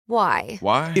Why?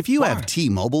 Why? If you have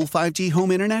T-Mobile 5G home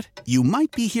internet, you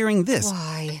might be hearing this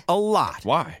Why? a lot.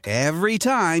 Why? Every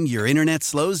time your internet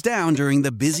slows down during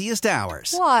the busiest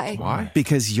hours. Why? Why?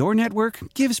 Because your network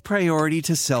gives priority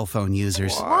to cell phone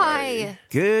users. Why?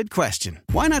 Good question.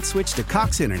 Why not switch to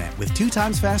Cox Internet with 2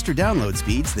 times faster download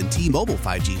speeds than T-Mobile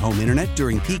 5G home internet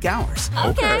during peak hours?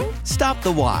 Okay. Stop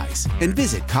the whys and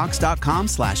visit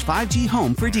cox.com/5G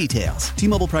home for details.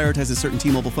 T-Mobile prioritizes certain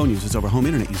T-Mobile phone users over home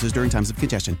internet users during times of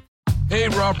congestion. Hey,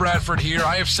 Rob Bradford here.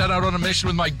 I have set out on a mission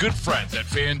with my good friends at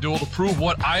FanDuel to prove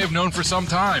what I have known for some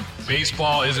time.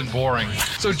 Baseball isn't boring.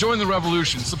 So join the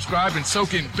revolution. Subscribe and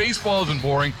soak in Baseball Isn't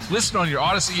Boring. Listen on your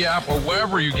Odyssey app or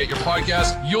wherever you get your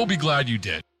podcast. You'll be glad you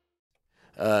did.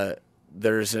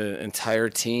 There's an entire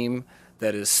team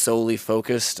that is solely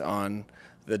focused on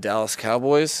the Dallas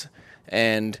Cowboys,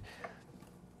 and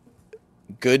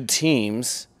good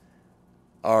teams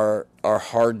are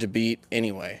hard to beat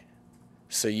anyway.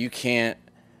 So you can't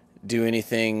do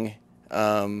anything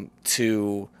you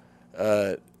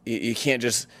can't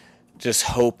just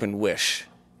hope and wish.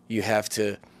 You have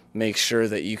to make sure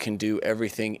that you can do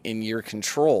everything in your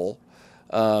control.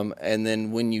 And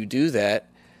then when you do that,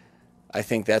 I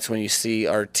think that's when you see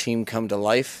our team come to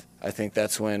life. I think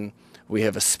that's when we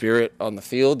have a spirit on the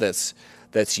field that's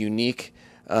unique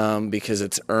because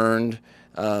it's earned.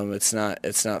 It's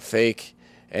not fake,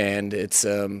 and it's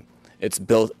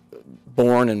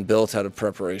born and built out of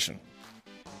preparation.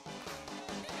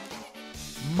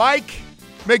 Mike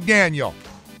McDaniel,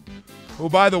 who,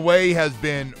 by the way, has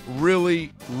been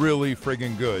really, really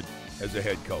friggin' good as a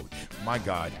head coach. My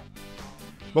God.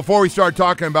 Before we start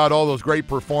talking about all those great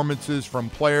performances from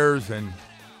players, and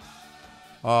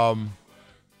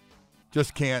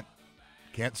just can't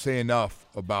say enough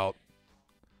about,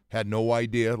 had no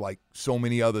idea, like so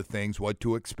many other things, what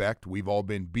to expect. We've all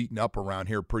been beaten up around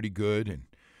here pretty good, and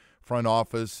front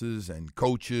offices and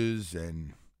coaches,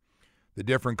 and the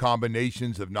different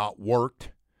combinations have not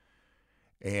worked.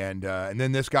 And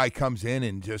then this guy comes in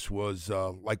and just was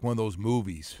like one of those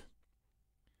movies.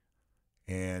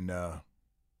 And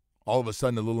all of a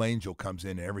sudden, the little angel comes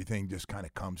in and everything just kind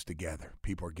of comes together.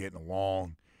 People are getting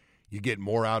along. You get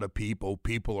more out of people.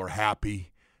 People are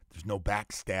happy. There's no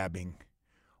backstabbing.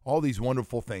 All these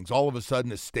wonderful things. All of a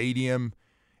sudden, the stadium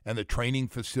and the training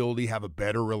facility have a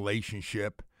better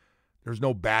relationship. There's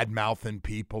no bad-mouthing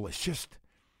people. It's just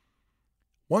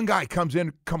one guy comes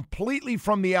in completely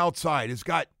from the outside, has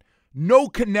got no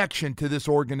connection to this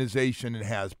organization and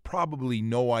has probably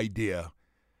no idea,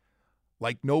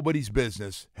 like nobody's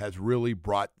business, has really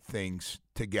brought things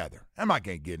together. I'm not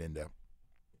going to get into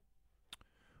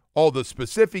all the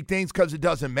specific things because it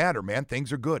doesn't matter, man.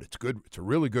 Things are good. It's good. It's a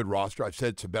really good roster. I've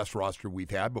said it's the best roster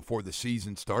we've had before the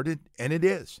season started, and it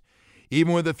is.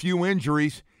 Even with a few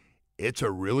injuries, it's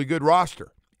a really good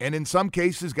roster. And in some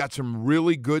cases, got some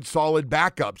really good, solid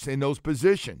backups in those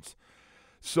positions.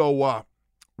 So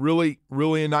really,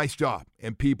 really a nice job.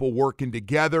 And people working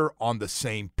together on the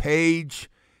same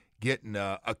page, getting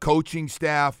a coaching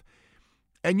staff.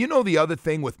 And you know the other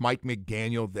thing with Mike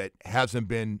McDaniel that hasn't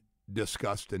been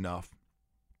discussed enough?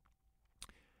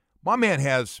 My man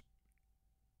has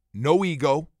no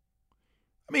ego.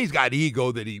 I mean, he's got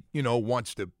ego that he,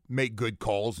 wants to make good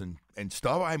calls and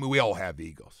stuff. I mean, we all have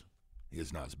egos.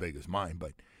 It's not as big as mine,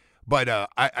 but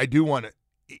I do want to.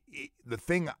 The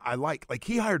thing I like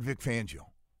he hired Vic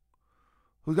Fangio,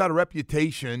 who's got a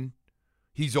reputation.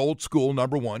 He's old school,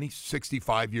 number one. He's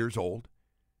 65 years old.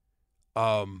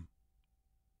 And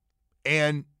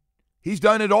he's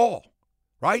done it all,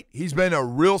 right? He's been a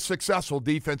real successful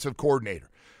defensive coordinator.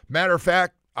 Matter of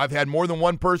fact, I've had more than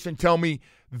one person tell me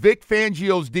Vic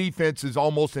Fangio's defense is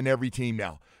almost in every team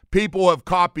now. People have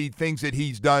copied things that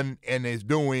he's done and is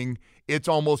doing. It's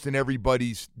almost in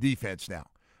everybody's defense now.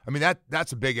 I mean,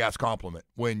 that's a big-ass compliment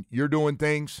when you're doing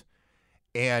things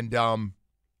and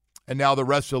now the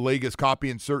rest of the league is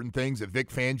copying certain things that Vic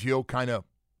Fangio kind of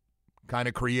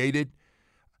created.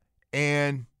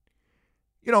 And,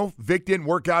 Vic didn't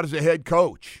work out as a head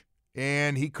coach,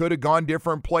 and he could have gone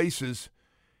different places.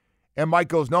 And Mike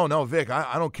goes, no, Vic,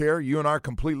 I don't care. You and I are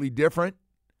completely different,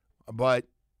 but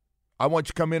I want you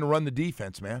to come in and run the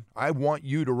defense, man. I want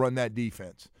you to run that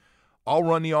defense. I'll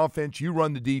run the offense. You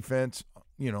run the defense.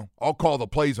 I'll call the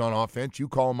plays on offense. You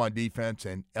call them on defense,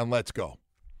 and let's go.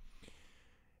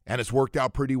 And it's worked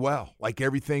out pretty well. Like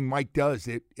everything Mike does,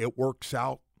 it works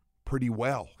out pretty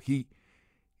well.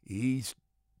 He's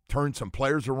turned some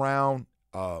players around.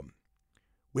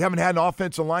 We haven't had an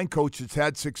offensive line coach that's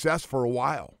had success for a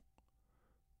while.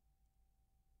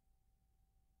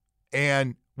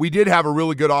 And we did have a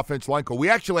really good offensive line coach. We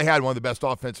actually had one of the best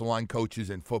offensive line coaches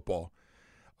in football.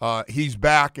 He's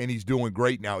back, and he's doing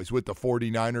great now. He's with the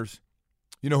 49ers.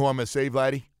 You know who I'm going to save,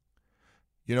 laddie?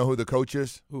 You know who the coach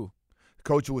is? Who? The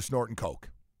coach was snorting coke.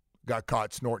 Got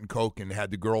caught snorting coke and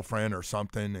had the girlfriend or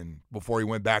something, and before he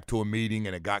went back to a meeting,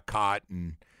 and it got caught,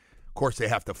 and of course they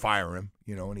have to fire him,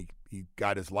 and he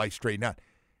got his life straightened out.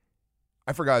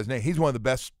 I forgot his name. He's one of the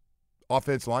best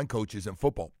offensive line coaches in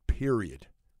football, period.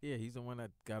 Yeah, he's the one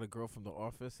that got a girl from the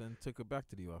office and took her back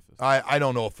to the office. I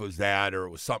don't know if it was that or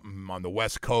it was something on the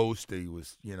West Coast. He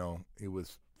was,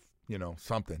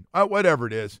 something. Whatever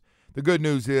it is. The good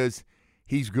news is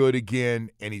he's good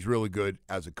again, and he's really good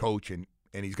as a coach, and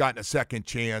he's gotten a second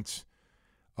chance.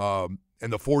 And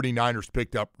the 49ers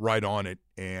picked up right on it.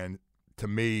 And to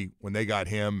me, when they got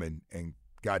him and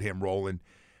got him rolling.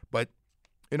 But,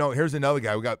 here's another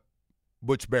guy. We got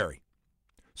Butch Berry.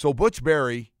 So Butch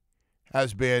Berry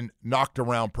has been knocked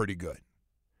around pretty good.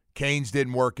 Canes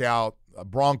didn't work out.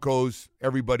 Broncos,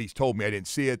 everybody's told me, I didn't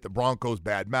see it. The Broncos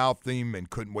bad-mouthed him and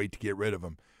couldn't wait to get rid of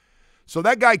him. So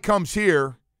that guy comes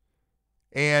here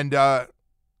and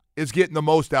is getting the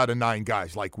most out of 9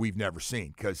 guys like we've never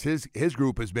seen because his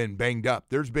group has been banged up.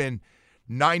 There's been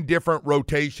 9 different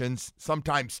rotations,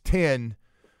 sometimes 10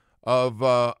 of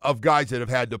guys that have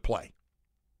had to play.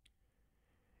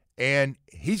 And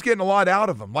he's getting a lot out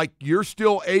of them. Like, you're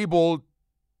still able,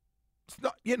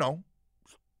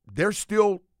 they're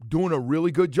still doing a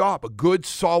really good job, a good,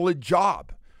 solid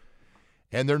job.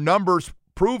 And their numbers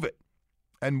prove it.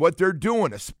 And what they're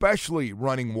doing, especially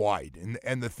running wide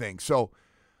and the thing. So,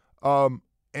 and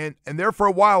there for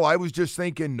a while, I was just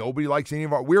thinking nobody likes any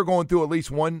of our – we were going through at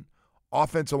least one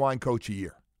offensive line coach a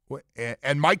year.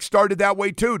 And Mike started that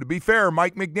way too. To be fair,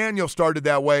 Mike McDaniel started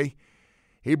that way.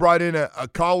 He brought in a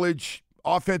college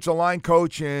offensive line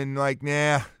coach and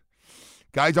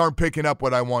guys aren't picking up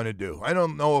what I want to do. I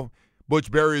don't know if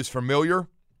Butch Berry is familiar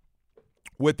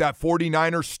with that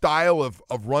 49er style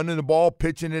of running the ball,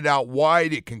 pitching it out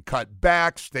wide. It can cut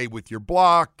back, stay with your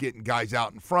block, getting guys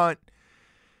out in front.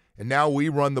 And now we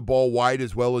run the ball wide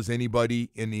as well as anybody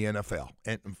in the NFL.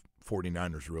 And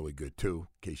 49ers really good too,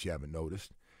 in case you haven't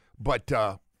noticed. But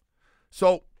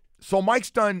so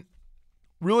Mike's done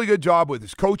really good job with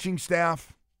his coaching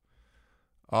staff,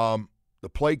 the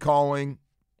play calling,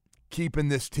 keeping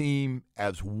this team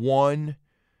as one.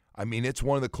 I mean, it's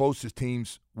one of the closest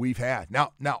teams we've had.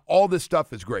 Now, all this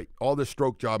stuff is great. All this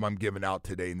stroke job I'm giving out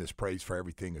today and this praise for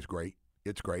everything is great.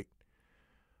 It's great.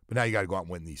 But now you got to go out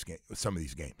and win some of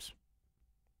these games.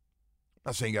 I'm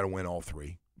not saying you got to win all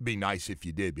 3. It'd be nice if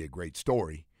you did. Be a great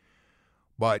story.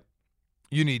 But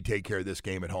you need to take care of this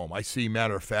game at home. I see,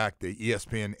 matter of fact, the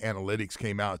ESPN analytics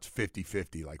came out. It's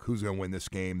 50-50. Like, who's going to win this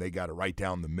game? They got it right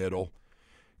down the middle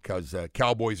because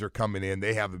Cowboys are coming in.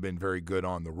 They haven't been very good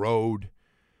on the road.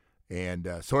 And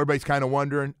so everybody's kind of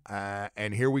wondering.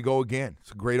 And here we go again.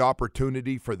 It's a great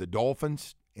opportunity for the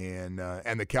Dolphins. And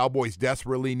the Cowboys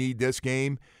desperately need this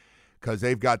game because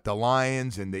they've got the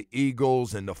Lions and the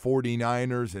Eagles and the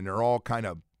 49ers, and they're all kind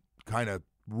of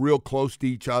real close to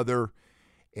each other.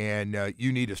 And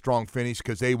you need a strong finish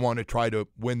because they want to try to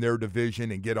win their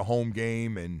division and get a home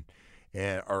game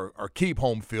or keep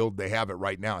home field. They have it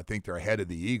right now. I think they're ahead of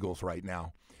the Eagles right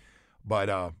now.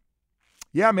 But,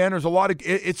 yeah, man, there's a lot of –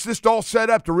 it's just all set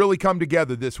up to really come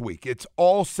together this week. It's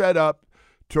all set up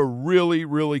to really,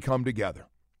 really come together.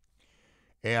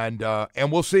 And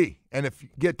we'll see. And if you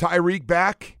get Tyreek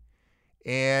back –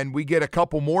 and we get a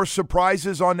couple more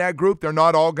surprises on that group, they're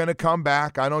not all going to come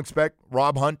back. I don't expect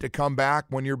Rob Hunt to come back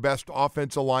when your best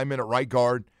offensive lineman at right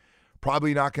guard.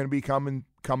 Probably not going to be coming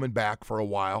back for a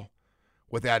while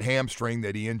with that hamstring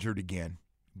that he injured again.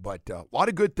 But a lot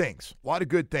of good things.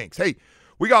 Hey,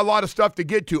 we got a lot of stuff to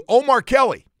get to. Omar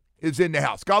Kelly is in the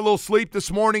house. Got a little sleep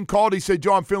this morning. Called. He said,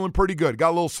 Joe, I'm feeling pretty good. Got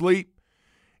a little sleep.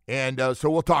 And so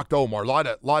we'll talk to Omar.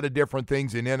 A lot of different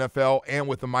things in NFL and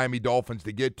with the Miami Dolphins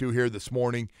to get to here this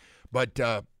morning. But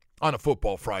on a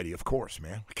football Friday, of course,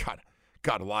 man. We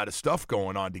got a lot of stuff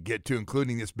going on to get to,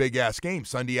 including this big-ass game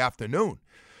Sunday afternoon.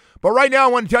 But right now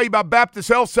I want to tell you about Baptist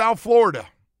Health South Florida.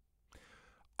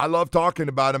 I love talking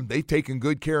about them. They've taken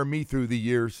good care of me through the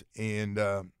years, and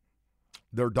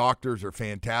their doctors are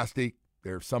fantastic.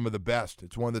 They're some of the best.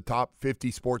 It's one of the top 50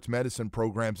 sports medicine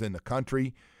programs in the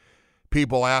country.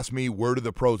 People ask me, where do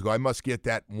the pros go? I must get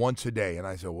that once a day. And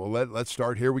I said, well, let's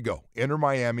start. Here we go. Enter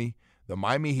Miami, the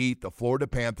Miami Heat, the Florida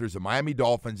Panthers, the Miami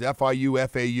Dolphins, FIU,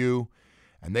 FAU,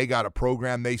 and they got a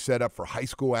program they set up for high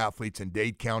school athletes in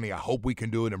Dade County. I hope we can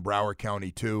do it in Broward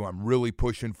County too. I'm really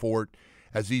pushing for it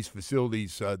as these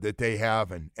facilities that they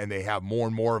have, and they have more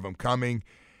and more of them coming,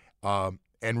 and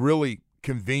really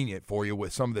convenient for you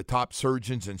with some of the top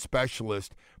surgeons and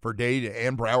specialists for Dade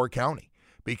and Broward County.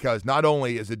 because not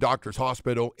only is the doctor's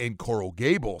hospital in Coral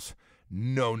Gables,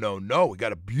 no. We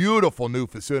got a beautiful new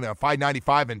facility on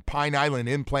 595 in Pine Island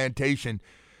in Plantation.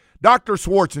 Dr.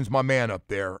 Swartzen's my man up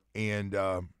there, and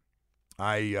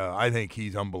I think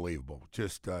he's unbelievable.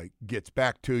 Just gets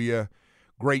back to you.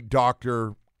 Great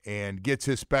doctor, and gets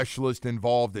his specialist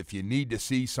involved if you need to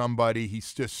see somebody.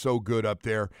 He's just so good up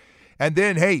there. And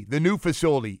then, hey, the new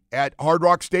facility at Hard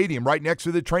Rock Stadium right next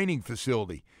to the training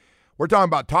facility. We're talking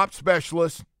about top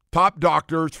specialists, top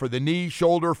doctors for the knee,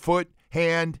 shoulder, foot,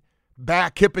 hand,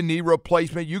 back, hip, and knee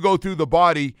replacement. You go through the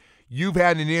body, you've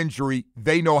had an injury,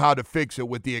 they know how to fix it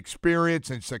with the experience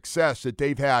and success that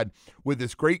they've had with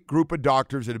this great group of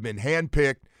doctors that have been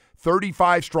handpicked,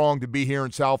 35 strong to be here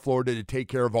in South Florida to take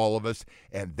care of all of us,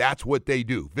 and that's what they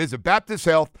do. Visit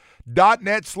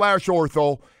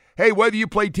BaptistHealth.net/ortho. Hey, whether you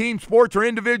play team sports or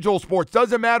individual sports,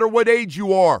 doesn't matter what age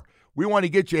you are, we want to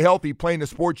get you healthy playing the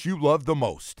sports you love the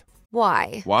most.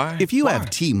 Why? Why? If you have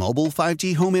T-Mobile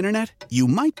 5G home internet, you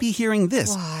might be hearing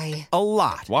this Why? a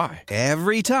lot. Why?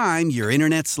 Every time your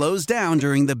internet slows down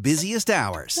during the busiest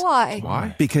hours. Why?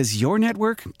 Why? Because your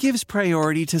network gives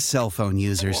priority to cell phone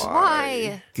users.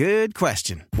 Why? Good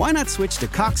question. Why not switch to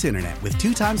Cox Internet with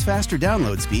 2 times faster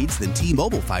download speeds than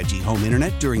T-Mobile 5G home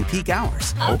internet during peak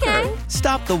hours? Okay.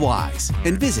 Stop the whys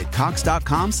and visit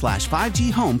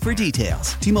cox.com/5G home for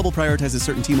details. T-Mobile prioritizes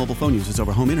certain T-Mobile phone users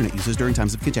over home internet users during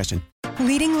times of congestion.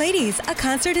 Leading Ladies, a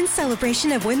concert in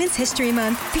celebration of Women's History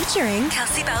Month featuring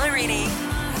Kelsey Ballerini,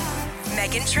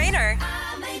 Meghan Trainor,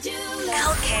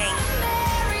 Elle King,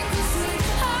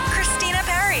 Christina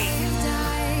Perri.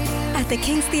 At the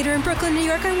King's Theater in Brooklyn, New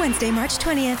York on Wednesday, March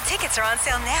 20th. Tickets are on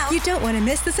sale now. You don't want to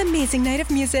miss this amazing night of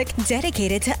music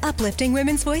dedicated to uplifting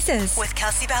women's voices. With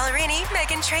Kelsey Ballerini,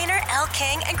 Meghan Trainor, Elle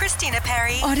King, and Christina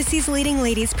Perri. Odyssey's Leading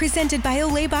Ladies presented by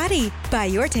Olay Body. Buy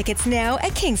your tickets now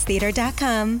at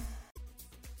kingstheater.com.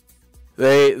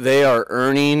 They are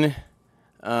earning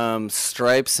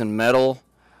stripes and medal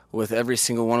with every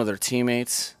single one of their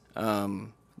teammates.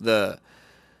 The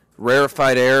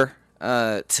rarefied air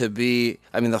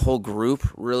the whole group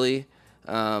really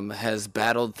has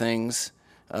battled things,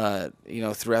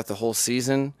 throughout the whole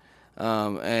season.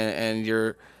 And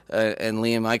Liam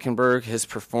Eichenberg, his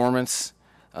performance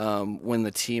when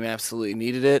the team absolutely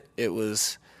needed it, it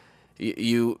was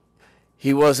he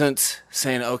wasn't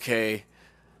saying, okay,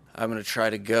 I'm going to try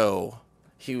to go.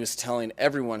 He was telling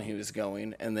everyone he was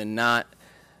going, and then not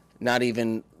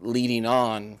even leading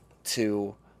on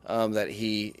to that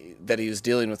he was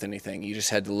dealing with anything. You just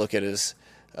had to look at his,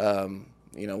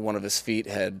 one of his feet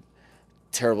had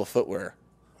terrible footwear.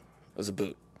 It was a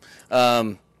boot.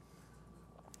 And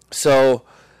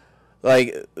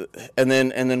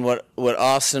then what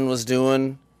Austin was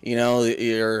doing, in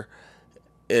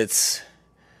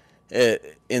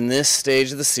this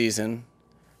stage of the season.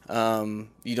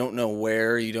 You don't know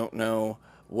where, you don't know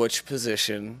which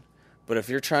position, but if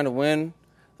you're trying to win,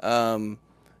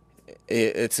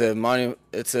 it's a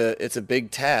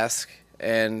big task,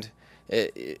 and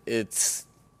it's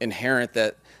inherent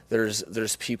that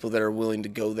there's people that are willing to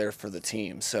go there for the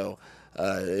team. So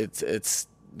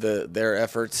their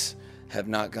efforts have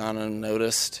not gone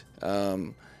unnoticed,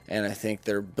 and I think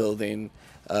they're building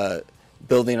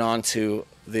onto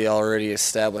the already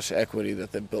established equity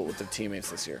that they've built with their teammates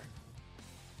this year.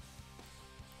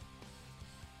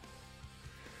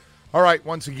 All right,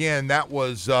 once again, that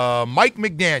was Mike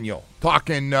McDaniel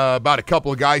talking about a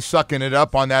couple of guys sucking it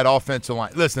up on that offensive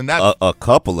line. Listen, that's a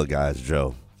couple of guys,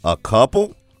 Joe. A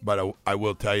couple? But I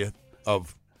will tell you,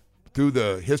 through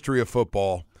the history of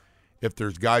football, if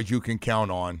there's guys you can count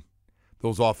on,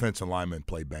 those offensive linemen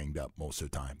play banged up most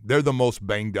of the time. They're the most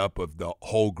banged up of the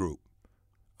whole group.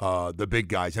 The big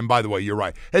guys. And by the way, you're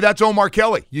right. Hey, that's Omar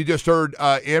Kelly. You just heard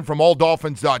in from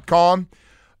alldolphins.com,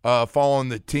 following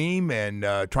the team and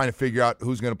trying to figure out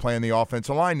who's going to play in the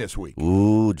offensive line this week.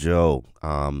 Ooh, Joe.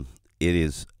 It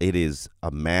is a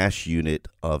mash unit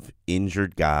of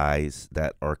injured guys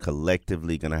that are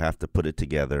collectively going to have to put it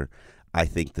together. I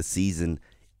think the season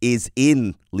is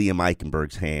in Liam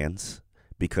Eichenberg's hands,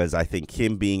 because I think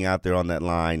him being out there on that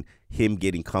line, him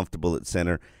getting comfortable at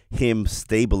center, him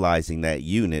stabilizing that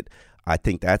unit, I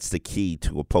think that's the key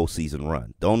to a postseason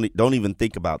run. Don't even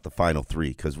think about the final three,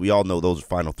 because we all know those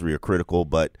final three are critical.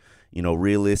 But,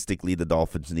 realistically, the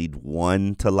Dolphins need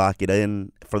one to lock it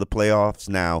in for the playoffs.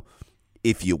 Now,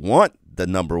 if you want the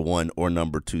number 1 or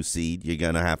number 2 seed, you're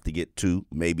going to have to get 2,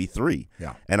 maybe 3.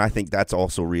 Yeah. And I think that's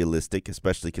also realistic,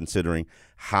 especially considering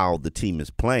how the team is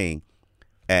playing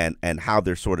and how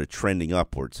they're sort of trending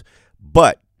upwards.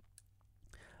 But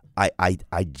I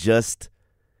just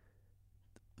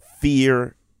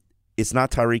fear it's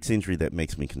not Tyreek's injury that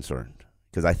makes me concerned.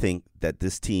 because I think that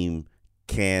this team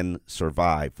can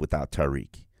survive without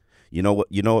Tyreek. You know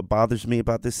what bothers me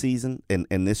about this season and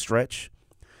this stretch?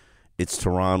 It's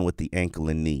Teron with the ankle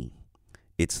and knee.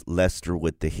 It's Lester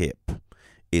with the hip.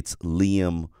 It's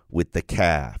Liam with the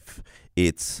calf.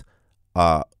 It's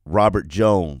Robert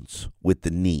Jones with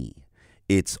the knee.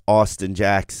 It's Austin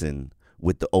Jackson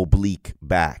with the oblique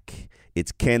back.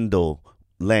 It's Kendall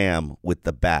Lamb with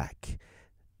the back.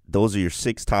 Those are your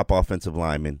 6 top offensive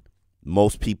linemen.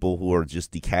 Most people who are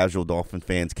just the casual Dolphin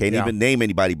fans can't even name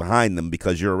anybody behind them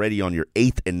because you're already on your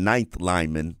 8th and 9th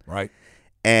linemen. Right.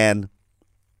 And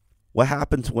what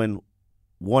happens when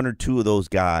 1 or 2 of those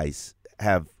guys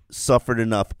have suffered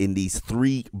enough in these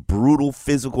 3 brutal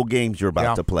physical games you're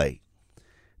about to play?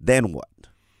 Then what?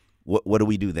 What do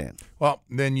we do then? Well,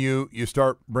 then you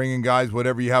start bringing guys,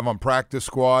 whatever you have on practice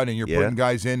squad, and you're putting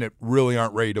guys in that really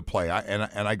aren't ready to play.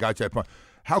 I got you that point.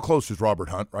 How close is Robert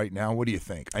Hunt right now? What do you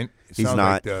think? He's not.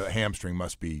 Like the hamstring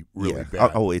must be really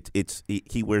bad.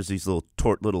 He wears these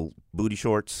little booty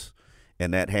shorts,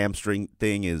 and that hamstring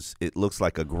thing it looks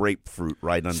like a grapefruit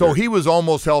right under. So he was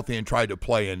almost healthy and tried to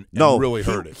play and really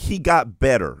hurt it. He got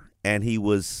better, and he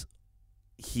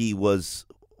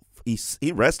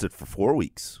rested for 4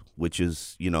 weeks, which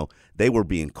is, they were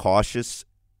being cautious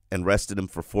and rested him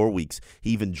for 4 weeks.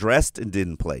 He even dressed and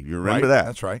didn't play. You remember that?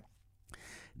 That's right.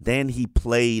 Then he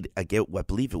played, I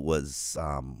believe it was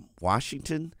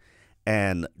Washington,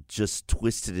 and just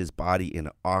twisted his body in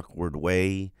an awkward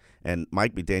way. And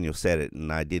Mike McDaniel said it,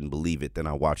 and I didn't believe it. Then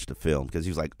I watched the film because he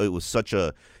was like,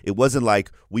 it wasn't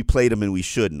like we played him and we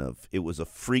shouldn't have. It was a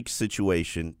freak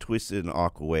situation, twisted in an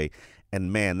awkward way.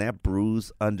 And, man, that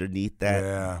bruise underneath that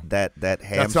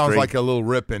hamstring. That sounds like a little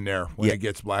rip in there when it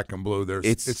gets black and blue.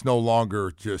 It's no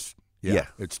longer just –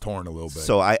 it's torn a little bit.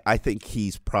 So I think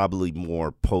he's probably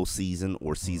more postseason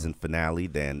or season finale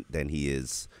than he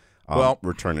is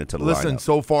returning to the lineup.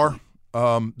 So far,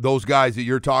 those guys that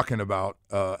you're talking about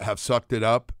have sucked it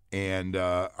up and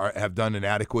have done an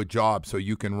adequate job so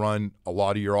you can run a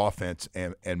lot of your offense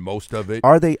and most of it.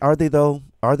 Are they though?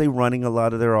 Are they running a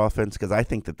lot of their offense? Because I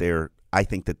think that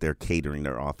they're catering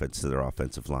their offense to their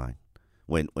offensive line.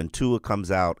 When Tua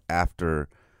comes out after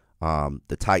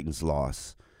the Titans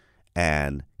loss,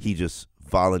 and he just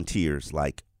volunteers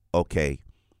like, okay,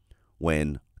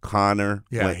 when Connor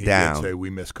went down. Did say we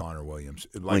miss Connor Williams.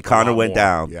 When Connor went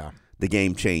down, the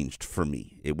game changed for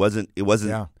me. It wasn't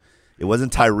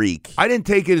Tyreek. I didn't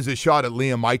take it as a shot at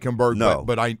Liam Eichenberg, no.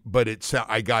 but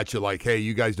I got you like, hey,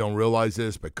 you guys don't realize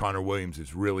this, but Connor Williams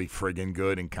is really friggin'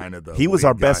 good and kind of the He was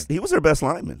our best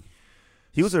lineman.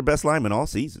 He was our best lineman all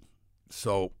season.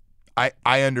 So I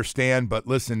understand, but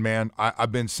listen, man,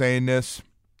 I've been saying this.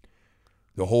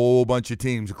 The whole bunch of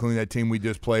teams, including that team we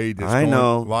just played. I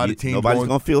know. A lot of teams. Nobody's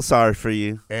going to feel sorry for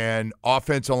you. And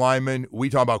offensive linemen, we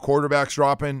talk about quarterbacks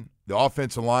dropping, the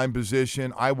offensive line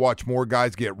position. I watch more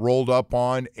guys get rolled up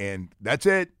on, and that's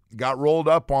it. Got rolled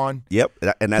up on. Yep,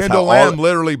 and that's Kendall how Lamb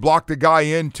literally blocked the guy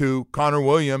into Connor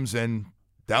Williams, and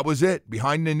that was it.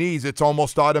 Behind the knees, it's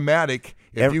almost automatic.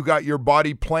 If you got your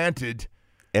body planted.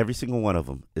 Every single one of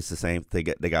them, it's the same. They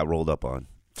got rolled up on.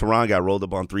 Teron got rolled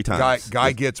up on 3 times.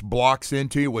 Guy gets blocks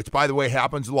into you, which, by the way,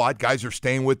 happens a lot. Guys are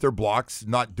staying with their blocks,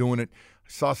 not doing it. I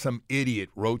saw some idiot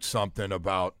wrote something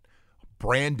about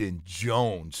Brandon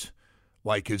Jones,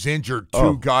 has injured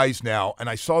 2 guys now. And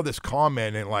I saw this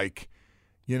comment and,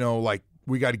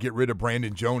 we got to get rid of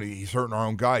Brandon Jones. He's hurting our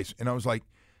own guys. And I was like,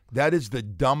 that is the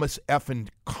dumbest effing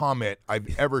comment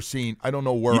I've ever seen. I don't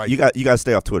know where you got to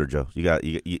stay off Twitter, Joe.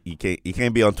 You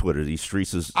can't be on Twitter. These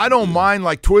streets is. I don't mind.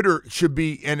 Twitter should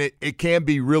be, and it can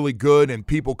be really good, and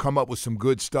people come up with some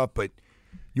good stuff. But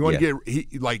you want to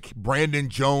get Brandon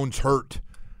Jones hurt.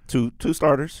 Two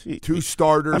starters. 2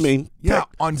 starters. I mean,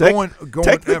 going.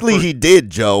 Technically, he did,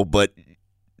 Joe, but.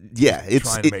 Yeah,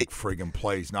 it's trying to make friggin'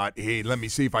 plays. Not hey, let me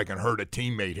see if I can hurt a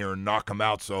teammate here and knock him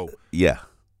out. So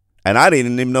and I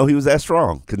didn't even know he was that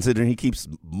strong, considering he keeps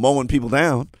mowing people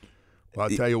down. Well,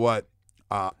 I'll tell you what.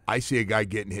 I see a guy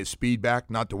getting his speed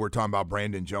back. Not that we're talking about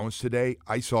Brandon Jones today.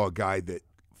 I saw a guy that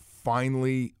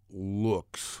finally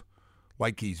looks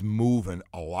like he's moving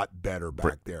a lot better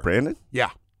back there. Brandon? Yeah.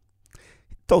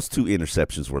 Those 2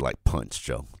 interceptions were like punch,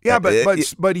 Joe. Yeah,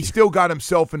 but he still got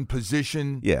himself in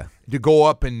position to go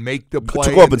up and make the play.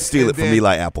 To go up and steal it from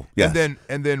Eli Apple. Yeah.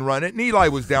 And then run it. And Eli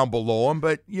was down below him,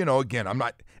 but, again, I'm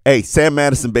not – Hey, Sam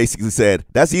Madison basically said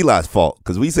that's Eli's fault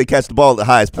because we say catch the ball at the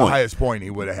highest point. The highest point,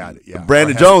 he would have had it, yeah.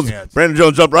 Brandon Jones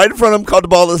jumped right in front of him, caught the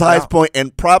ball at the highest point,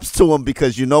 and props to him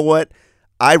because you know what?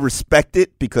 I respect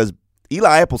it because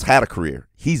Eli Apple's had a career.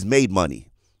 He's made money.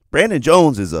 Brandon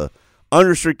Jones is a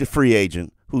unrestricted free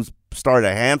agent who's started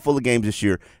a handful of games this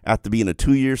year after being a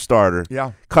 2-year starter.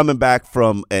 Yeah. Coming back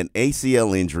from an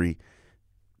ACL injury.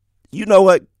 You know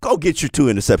what? Go get your 2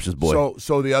 interceptions, boy.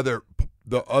 So the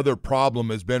other problem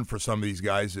has been for some of these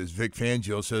guys is Vic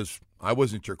Fangio says, I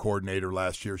wasn't your coordinator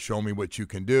last year. Show me what you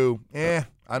can do.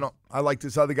 I like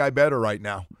this other guy better right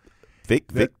now.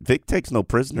 Vic takes no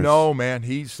prisoners. No, man.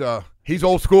 He's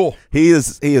old school. He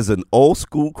is an old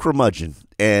school curmudgeon.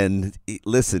 And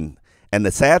listen, and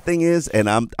the sad thing is, and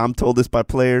I'm told this by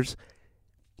players,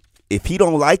 if he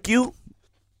don't like you,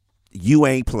 you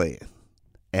ain't playing.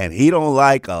 And he don't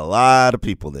like a lot of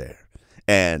people there.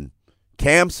 And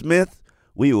Cam Smith,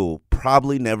 we will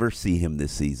probably never see him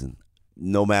this season,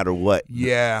 no matter what.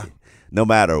 Yeah. No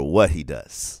matter what he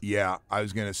does. Yeah, I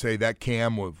was going to say that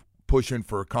Cam was pushing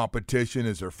for competition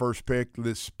as their first pick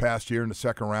this past year in the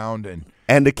second round.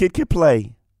 And the kid can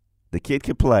play. The kid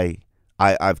can play.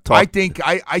 I've talked.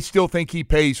 I still think he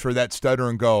pays for that stutter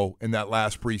and go in that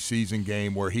last preseason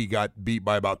game where he got beat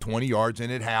by about 20 yards,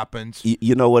 and it happens.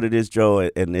 You know what it is,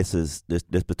 Joe, and this is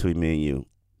between me and you.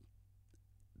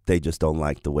 They just don't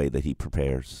like the way that he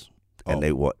prepares, and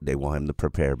they want him to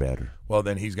prepare better. Well,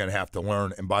 then he's going to have to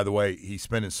learn. And by the way, he's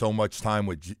spending so much time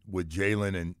with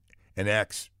Jalen and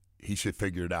X. He should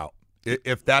figure it out.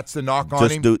 If that's the knock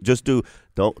on him,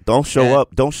 don't show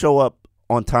up. Don't show up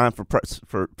on time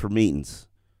for meetings.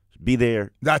 Be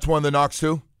there. That's one of the knocks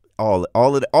too. All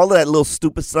of that little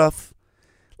stupid stuff.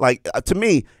 Like to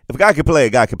me, if a guy can play, a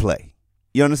guy can play.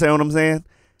 You understand what I'm saying?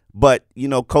 But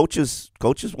coaches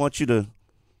want you to.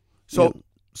 So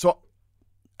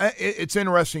it's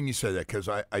interesting you said that because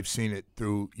I've seen it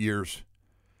through years.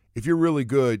 If you're really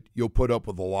good, you'll put up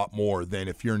with a lot more than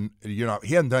if you're not.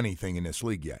 He hasn't done anything in this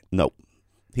league yet. Nope.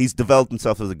 He's developed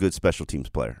himself as a good special teams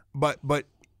player. But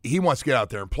he wants to get out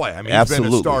there and play. I mean, Absolutely.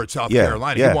 He's been a star at South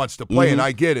Carolina. Yeah. He wants to play, and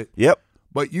I get it. Yep.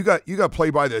 But you got to play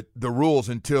by the rules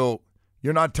until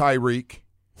you're not Tyreek.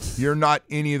 You're not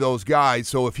any of those guys.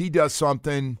 So if he does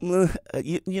something,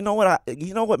 you know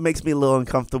what makes me a little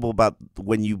uncomfortable about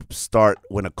when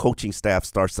a coaching staff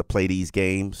starts to play these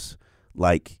games,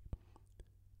 like,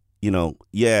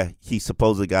 he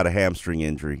supposedly got a hamstring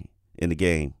injury in the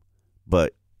game,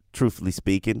 but truthfully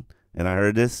speaking, and I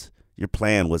heard this, your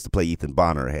plan was to play Ethan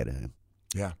Bonner ahead of him.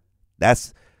 Yeah,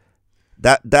 that's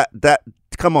that.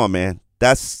 Come on, man.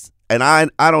 And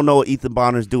I don't know what Ethan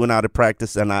Bonner's doing out of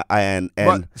practice,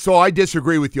 so I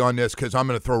disagree with you on this because I'm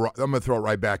going to throw it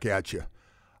right back at you.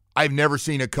 I've never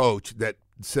seen a coach that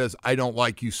says I don't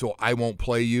like you, so I won't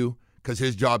play you because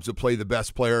his job's to play the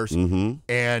best players.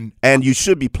 Mm-hmm. And you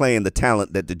should be playing the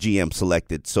talent that the GM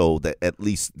selected so that at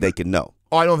least they can know.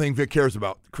 Oh, I don't think Vic cares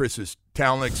about Chris's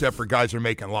talent except for guys who are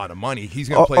making a lot of money. He's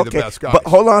going to play the best guys. But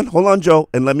hold on, Joe,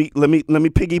 and let me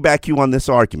piggyback you on this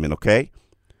argument, okay?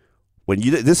 When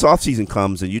this offseason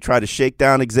comes and you try to shake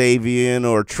down Xavier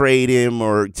or trade him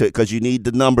because you need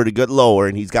the number to get lower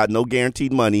and he's got no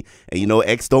guaranteed money, and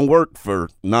X don't work for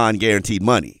non-guaranteed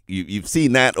money. You've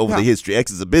seen that over the history.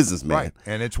 X is a businessman. Right,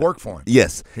 and it's worked for him.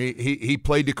 Yes. He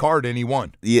played the card and he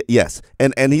won. Yes,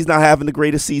 and he's not having the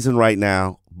greatest season right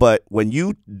now, but when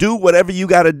you do whatever you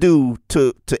got to do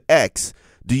to X,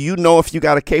 do you know if you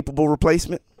got a capable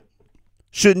replacement?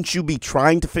 Shouldn't you be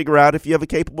trying to figure out if you have a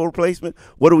capable replacement?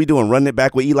 What are we doing, running it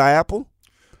back with Eli Apple?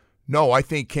 No, I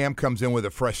think Cam comes in with a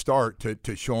fresh start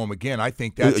to show him again. I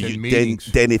think that's in meetings.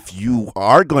 Then if you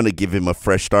are going to give him a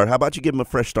fresh start, how about you give him a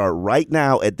fresh start right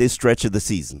now at this stretch of the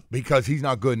season? Because he's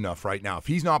not good enough right now. If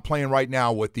he's not playing right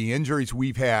now with the injuries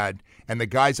we've had and the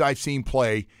guys I've seen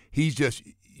play,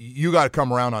 you got to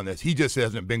come around on this. He just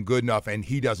hasn't been good enough, and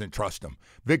he doesn't trust him.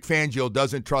 Vic Fangio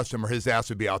doesn't trust him, or his ass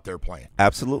would be out there playing.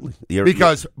 Absolutely,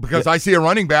 because I see a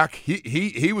running back.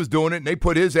 He was doing it, and they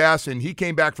put his ass, and he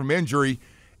came back from injury.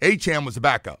 Achane was the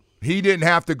backup. He didn't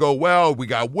have to go. Well, we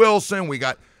got Wilson.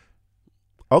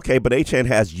 Okay, but Achane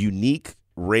has unique,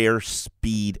 rare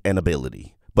speed and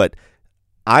ability. But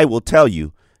I will tell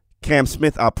you, Cam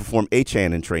Smith outperformed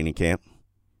Achane in training camp,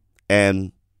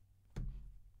 and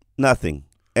nothing.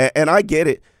 And I get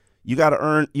it. You got to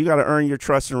earn your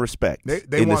trust and respect.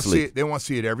 They want to see it. They want to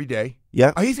see it every day.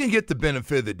 Yeah, he's gonna get the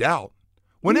benefit of the doubt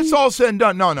when it's all said and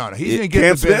done. No. He's gonna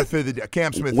get the benefit of the doubt.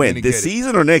 Cam Smith. When this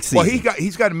season or next season? Well,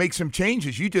 he's got to make some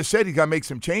changes. You just said he's got to make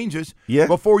some changes. Yeah.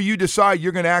 Before you decide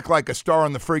you're gonna act like a star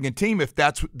on the friggin' team, if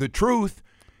that's the truth,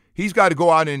 he's got to go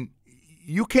out and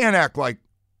you can't act like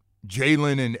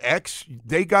Jalen and X.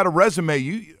 They got a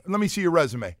resume. Let me see your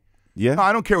resume. Yeah. No,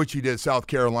 I don't care what you did at South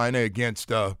Carolina against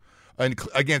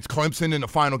Clemson in the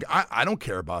final. I don't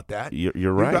care about that.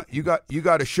 You're right. You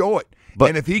got to show it. But,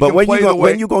 and if he but can when play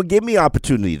when you gonna give me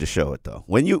opportunity to show it though?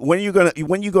 When you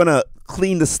gonna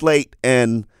clean the slate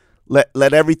and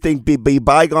Let everything be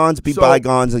bygones,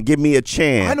 bygones, and give me a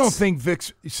chance. I don't think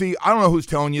Vic's. See, I don't know who's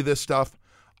telling you this stuff.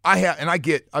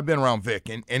 I've been around Vic,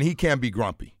 and he can be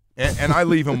grumpy, and I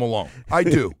leave him alone. I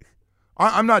do.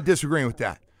 I'm not disagreeing with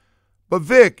that. But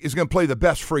Vic is going to play the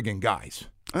best friggin' guys.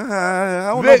 I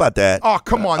don't know about that. Oh,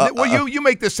 come on. Well, you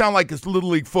make this sound like it's Little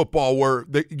League football where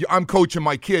I'm coaching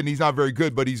my kid, and he's not very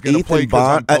good, but he's going to play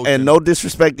because I'm coaching. And no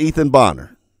disrespect, Ethan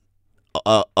Bonner,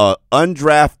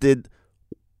 undrafted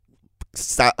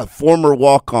former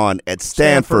walk-on at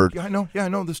Stanford. Yeah, I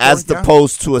know the story. As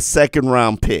opposed to a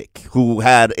second-round pick who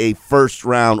had a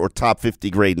first-round or top 50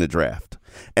 grade in the draft.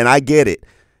 And I get it.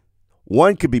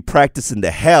 One could be practicing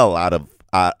the hell out of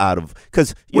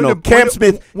because Cam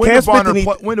Smith. When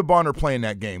did Bonner play in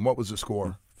that game? What was the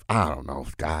score? I don't know.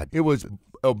 God, it was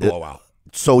a blowout.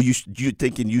 So you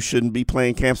thinking you shouldn't be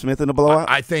playing Cam Smith in a blowout?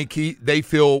 I think they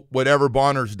feel whatever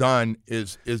Bonner's done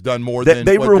is done more than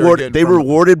they rewarded. They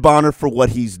rewarded Bonner for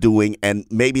what he's doing, and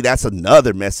maybe that's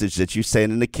another message that you're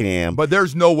sending to Cam. But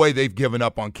there's no way they've given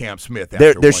up on Cam Smith.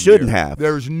 There shouldn't have.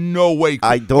 There's no way.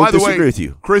 I don't disagree with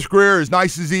you. Chris Greer, as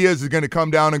nice as he is going to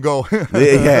come down and go.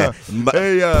 Yeah,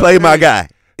 play my guy.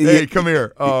 Hey, come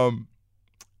here.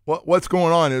 What's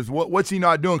going on is what's he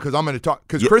not doing? Because I'm going to talk.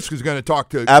 Because Chris is going to talk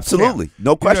to. Absolutely, Cam.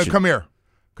 No question. Come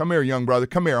here, young brother.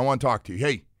 Come here. I want to talk to you.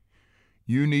 Hey,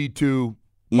 you need to.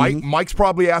 Mike's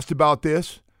probably asked about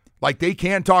this. Like they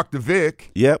can talk to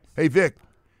Vic. Yep. Hey Vic,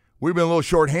 we've been a little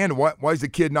shorthanded. Why is the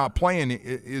kid not playing?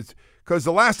 Is because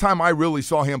the last time I really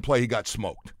saw him play, he got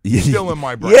smoked. He's still in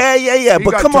my brain. Yeah.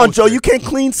 But come on, Joe, you can't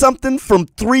clean something from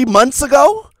 3 months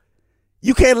ago.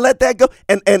 You can't let that go.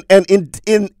 And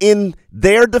in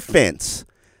their defense,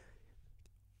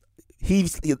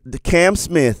 the Cam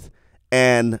Smith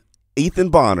and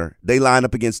Ethan Bonner, they line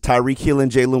up against Tyreek Hill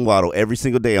and Jalen Waddle every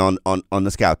single day on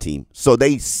the scout team. So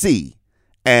they see,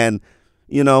 and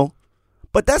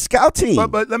but that scout team.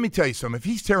 But let me tell you something. If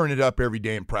he's tearing it up every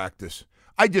day in practice,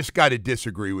 I just got to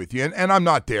disagree with you, and I'm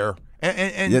not there.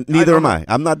 And neither am I.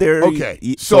 I'm not there.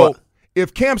 Okay, so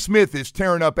if Cam Smith is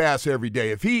tearing up ass every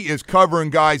day, if he is covering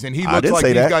guys and he looks like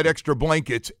he's got extra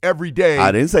blankets every day.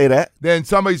 I didn't say that. Then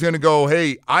somebody's going to go,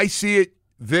 hey, I see it,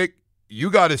 Vic. You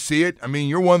got to see it. I mean,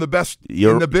 you're one of the best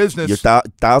in the business. You're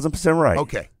 1,000% right.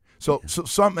 Okay. So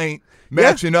something ain't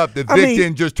matching up that Vic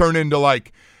didn't just turn into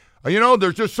like,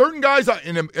 there's just certain guys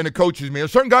in the coaches meeting.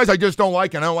 There's certain guys I just don't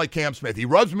like, and I don't like Cam Smith. He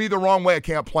rubs me the wrong way. I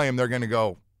can't play him. They're going to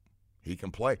go, he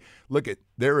can play. Look,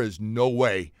 there is no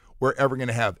way we're ever going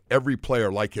to have every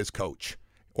player like his coach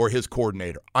or his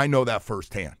coordinator. I know that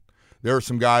firsthand. There are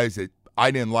some guys that I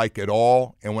didn't like at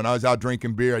all, and when I was out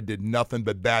drinking beer, I did nothing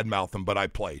but badmouth them, but I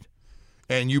played.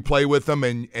 And you play with them,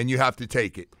 and you have to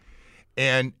take it.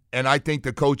 And I think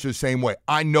the coach is the same way.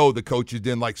 I know the coaches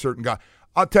didn't like certain guys.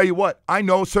 I'll tell you what, I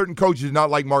know certain coaches did not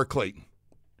like Mark Clayton.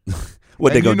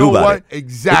 What they going to do about it?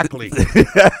 Exactly.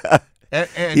 But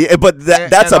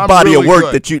that's a body of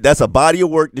work that's a body of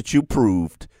work that you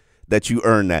proved that you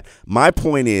earned that. My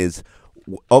point is,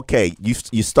 okay,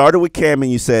 you started with Cam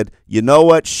and you said, you know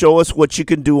what, show us what you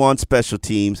can do on special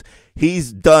teams.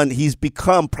 He's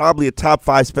become probably a top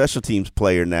 5 special teams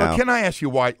player now. But can I ask you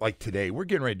why, like today, we're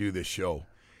getting ready to do this show,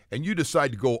 and you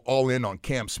decide to go all in on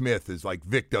Cam Smith is like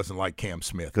Vic doesn't like Cam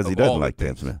Smith. Because he doesn't like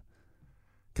Cam Smith.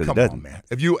 Come on, man.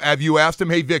 Have you asked him,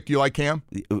 hey, Vic, do you like Cam?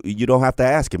 You don't have to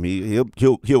ask him.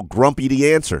 He'll grumpy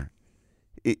the answer.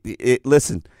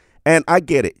 Listen, and I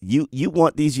get it. You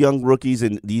want these young rookies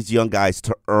and these young guys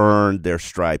to earn their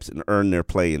stripes and earn their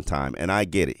playing time, and I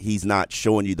get it. He's not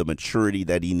showing you the maturity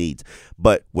that he needs.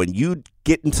 But when you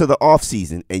get into the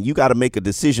offseason and you got to make a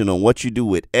decision on what you do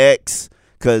with X,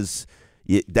 because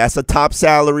that's a top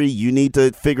salary. You need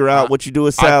to figure out what you do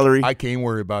with salary. I can't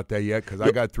worry about that yet because I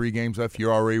got 3 games left.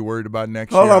 You're already worried about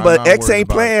next year. Hold on, but X ain't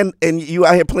playing, and you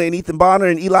out here playing Ethan Bonner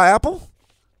and Eli Apple?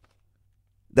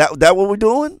 That what we're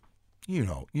doing? You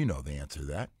know the answer to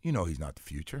that. You know he's not the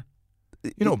future.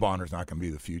 You know Bonner's not going to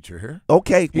be the future here.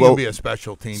 Okay, he's going to be a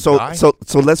special team guy. So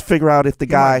let's figure out if the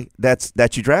guy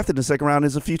that you drafted in the second round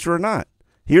is a future or not.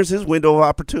 Here's his window of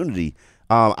opportunity.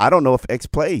 I don't know if X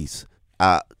plays,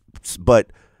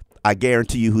 but I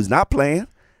guarantee you who's not playing.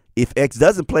 If X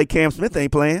doesn't play, Cam Smith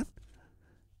ain't playing.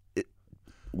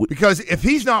 Because if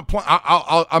he's not playing,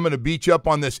 I'm going to beat you up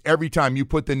on this every time you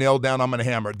put the nail down. I'm going to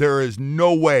hammer. There is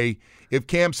no way if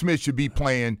Cam Smith should be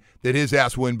playing that his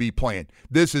ass wouldn't be playing.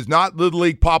 This is not Little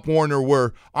League Pop Warner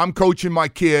where I'm coaching my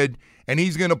kid and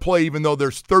he's going to play even though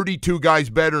there's 32 guys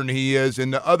better than he is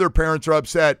and the other parents are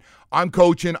upset. I'm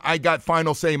coaching. I got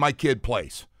final say. My kid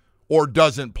plays or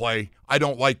doesn't play. I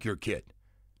don't like your kid.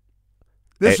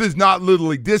 This is not Little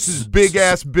League. This is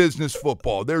big-ass business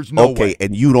football. There's no way. Okay,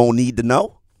 and you don't need to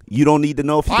know? You don't need to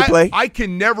know if he can play? I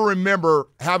can never remember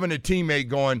having a teammate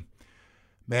going,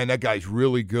 man, that guy's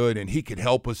really good and he could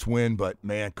help us win, but,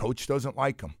 man, coach doesn't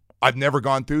like him. I've never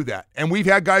gone through that. And we've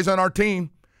had guys on our team.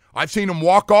 I've seen them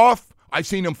walk off. I've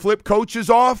seen them flip coaches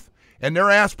off, and their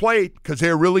ass played because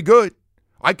they're really good.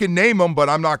 I can name them, but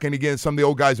I'm not going to get some of the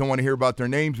old guys don't want to hear about their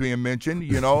names being mentioned,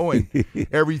 and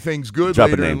everything's good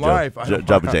later in life. I don't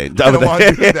want to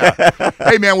do that.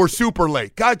 Hey, man, we're super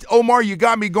late. God, Omar, you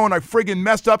got me going. I friggin'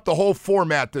 messed up the whole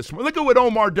format this morning. Look at what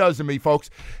Omar does to me, folks.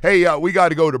 Hey, we got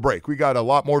to go to break. We got a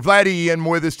lot more. Vladdy in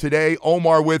with us today.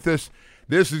 Omar with us.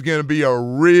 This is going to be a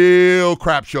real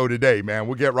crap show today, man.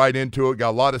 We'll get right into it. Got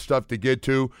a lot of stuff to get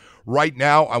to. Right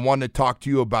now, I want to talk to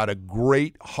you about a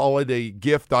great holiday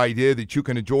gift idea that you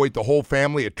can enjoy with the whole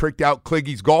family. A tricked-out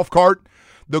Cliggy's golf cart,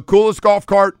 the coolest golf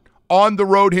cart on the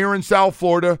road here in South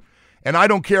Florida. And I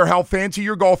don't care how fancy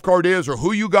your golf cart is or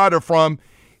who you got it from.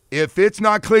 If it's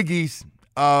not Cliggy's,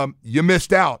 you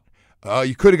missed out.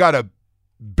 You could have got a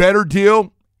better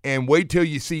deal. And wait till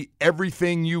you see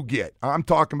everything you get. I'm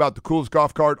talking about the coolest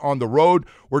golf cart on the road.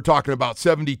 We're talking about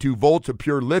 72 volts of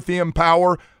pure lithium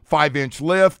power, 5-inch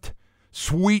lift,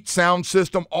 sweet sound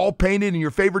system, all painted in your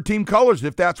favorite team colors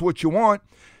if that's what you want.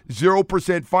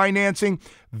 0% financing.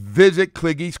 Visit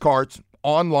Cliggy's Carts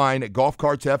online at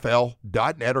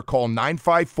golfcartsfl.net or call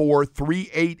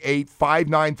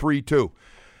 954-388-5932.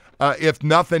 If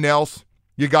nothing else,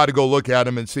 you got to go look at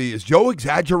them and see, is Joe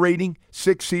exaggerating?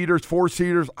 6-seaters,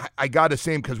 4-seaters? I got to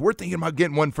see them because we're thinking about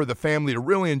getting one for the family to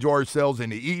really enjoy ourselves in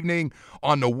the evening,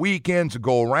 on the weekends, to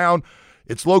go around.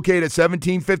 It's located at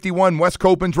 1751 West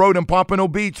Copans Road in Pompano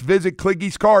Beach. Visit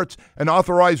Cliggy's Carts, an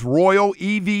authorized Royal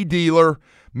EV dealer.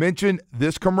 Mention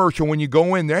this commercial when you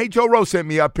go in there. Hey, Joe Rowe sent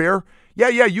me up here. Yeah,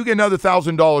 you get another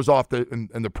 $1,000 off, and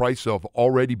the price have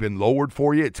already been lowered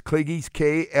for you. It's Cliggy's,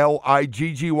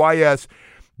 Kliggys.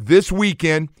 This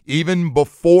weekend, even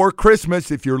before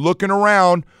Christmas, if you're looking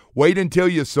around, wait until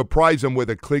you surprise them with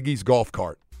a Cliggy's golf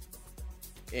cart.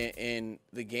 In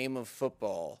the game of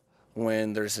football,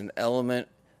 when there's an element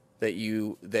that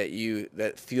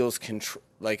feels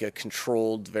like a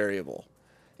controlled variable,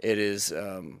 it is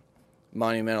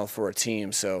monumental for a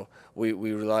team. So we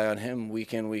rely on him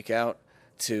week in, week out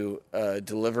to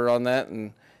deliver on that,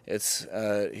 and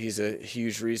he's a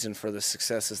huge reason for the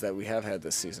successes that we have had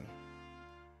this season.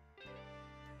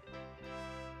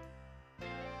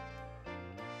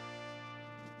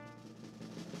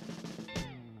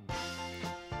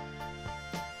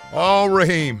 Oh,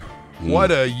 Raheem.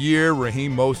 What a year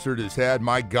Raheem Mostert has had.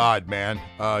 My God, man.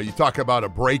 You talk about a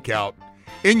breakout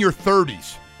in your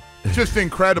 30s. Just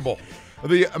incredible.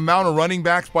 The amount of running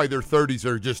backs by their 30s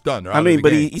are just done. I mean,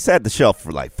 but he sat the shelf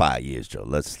for like 5 years, Joe.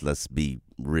 Let's be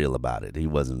real about it. He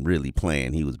wasn't really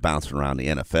playing. He was bouncing around the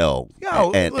NFL.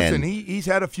 Listen, he's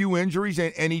had a few injuries,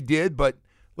 and he did. But,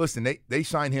 listen, they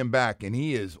signed him back, and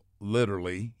he is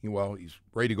literally, he's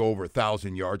ready to go over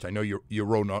 1,000 yards. I know you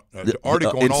wrote an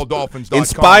article on alldolphins.com.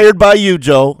 Inspired by you,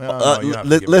 Joe.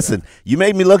 Listen, you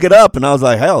made me look it up, and I was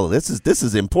like, hell, this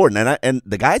is important. And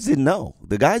the guys didn't know.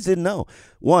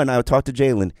 One, I talked to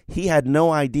Jalen. He had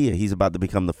no idea he's about to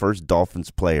become the first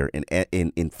Dolphins player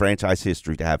in franchise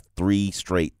history to have 3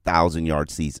 straight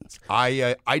 1,000-yard seasons.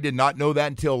 I did not know that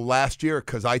until last year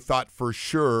because I thought for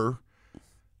sure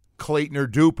Clayton or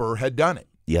Duper had done it.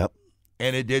 Yep.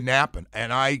 And it didn't happen.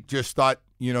 And I just thought,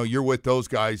 you're with those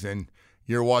guys and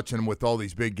you're watching them with all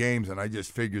these big games, and I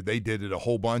just figured they did it a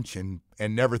whole bunch and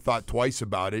never thought twice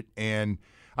about it. And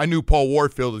I knew Paul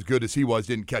Warfield, as good as he was,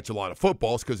 didn't catch a lot of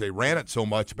footballs because they ran it so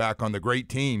much back on the great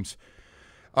teams.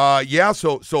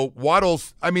 So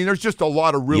Waddle's, there's just a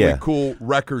lot of really cool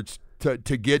records to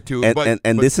get to.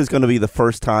 And this is going to be the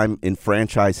first time in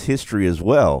franchise history as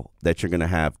well that you're going to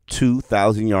have 2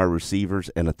 1,000-yard receivers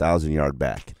and a 1,000-yard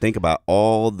back. Think about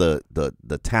all the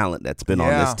talent that's been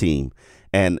on this team.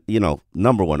 And,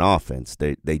 number one offense,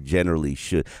 they generally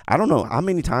should. I don't know, how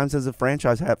many times has a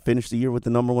franchise finished the year with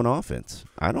the number one offense?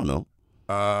 I don't know.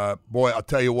 Boy, I'll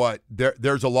tell you what,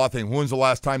 there's a lot of things. When's the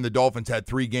last time the Dolphins had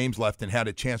 3 games left and had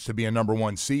a chance to be a number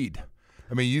 1 seed?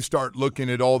 You start looking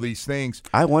at all these things.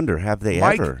 I wonder, have they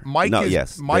ever? Mike's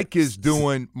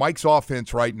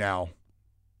offense right now,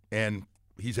 and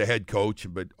he's a head coach,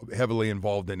 but heavily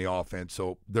involved in the offense.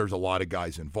 So there's a lot of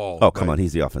guys involved. Oh, come on,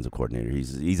 he's the offensive coordinator.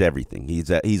 He's everything.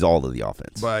 He's all of the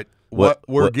offense. But what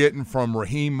we're getting from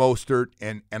Raheem Mostert,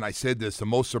 and I said this, the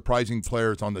most surprising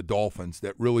players on the Dolphins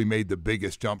that really made the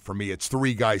biggest jump for me. It's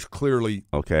 3 guys clearly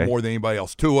more than anybody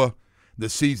else. Tua. The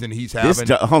season he's having.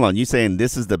 Hold on, you saying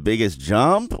this is the biggest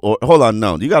jump? Or hold on,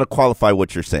 no, you got to qualify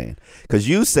what you're saying because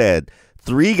you said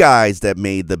 3 guys that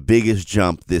made the biggest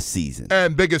jump this season.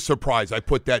 And biggest surprise, I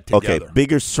put that together. Okay,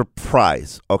 biggest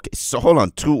surprise. Okay, so hold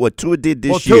on. What Tua did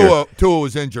this year. Tua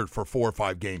was injured for 4 or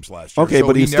 5 games last year. Okay, so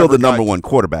but he's still the number 1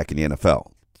 quarterback in the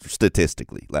NFL,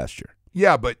 statistically, last year.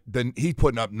 Yeah, but then he's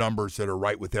putting up numbers that are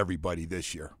right with everybody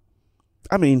this year.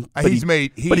 I mean, but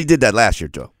he did that last year,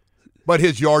 Joe. But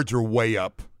his yards are way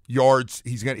up. Yards,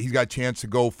 he's got a chance to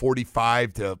go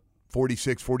 45 to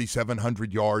 46,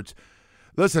 4,700 yards.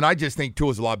 Listen, I just think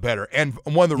Tua's a lot better. And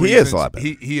one of the reasons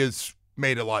he has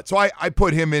made a lot. So I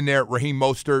put him in there, Raheem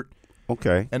Mostert,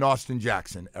 and Austin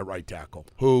Jackson at right tackle,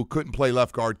 who couldn't play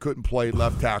left guard, couldn't play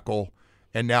left tackle,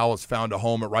 and now has found a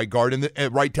home at right guard and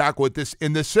at right tackle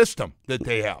in this system that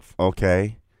they have.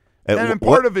 Okay. And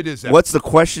part of it is that. What's the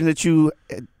question that you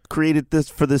created this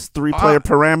 3-player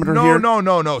parameter here?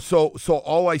 No. So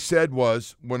all I said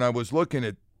was, when I was looking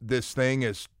at this thing,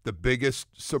 is the biggest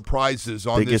surprises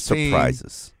on this team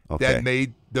that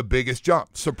made the biggest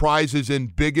jump. Surprises in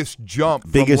biggest jump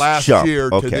from last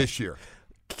year to this year.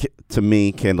 To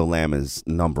me, Kendall Lamb is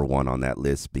number 1 on that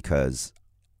list because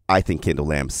I think Kendall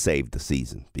Lamb saved the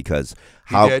season. Because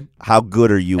how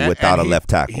good are you without a left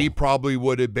tackle? He probably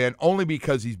would have been, only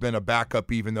because he's been a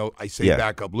backup, even though I say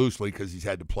backup loosely because he's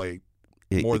had to play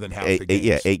more than half the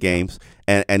games. 8 games.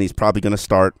 And he's probably going to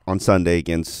start on Sunday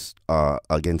against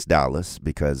Dallas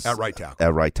because at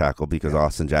right tackle because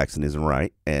Austin Jackson isn't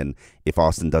right. And if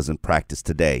Austin doesn't practice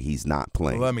today, he's not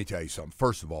playing. Well, let me tell you something.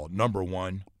 First of all, number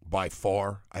 1, by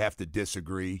far, I have to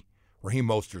disagree. Raheem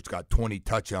Mostert's got 20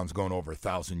 touchdowns going over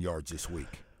 1,000 yards this week.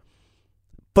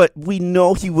 But we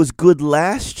know he was good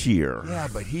last year. Yeah,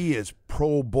 but he is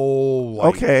Pro Bowl.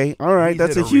 Okay, all right.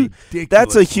 That's a huge.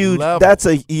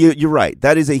 Level. You're right.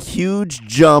 That is a huge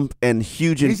jump and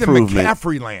huge improvement. He's in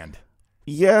McCaffrey land.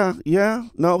 Yeah.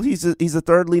 No, he's a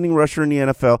third leading rusher in the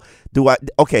NFL.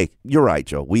 Okay, you're right,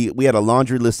 Joe. We had a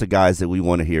laundry list of guys that we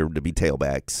want to hear to be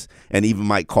tailbacks, and even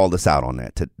Mike called us out on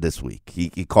that this week.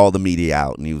 He called the media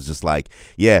out, and he was just like,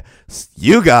 "Yeah,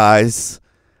 you guys,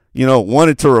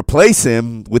 wanted to replace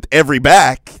him with every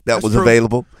back that was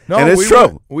available." No, and it's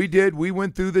true. We did. We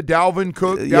went through the Dalvin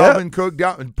Cook.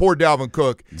 Poor Dalvin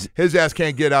Cook. His ass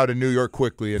can't get out of New York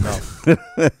quickly enough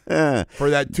for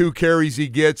that 2 carries he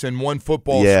gets and 1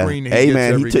 football screen he gets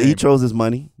every game. He chose his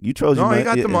money. You chose your money. No,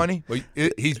 he got the money.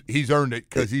 He's earned it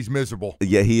because he's miserable.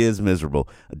 Yeah, he is miserable.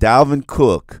 Dalvin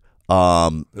Cook.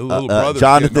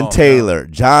 Jonathan Taylor.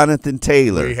 Jonathan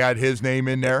Taylor. We had his name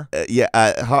in there.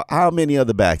 How many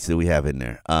other backs do we have in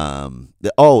there?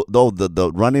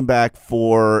 The running back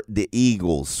for the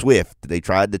Eagles, Swift. They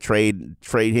tried to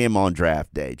trade him on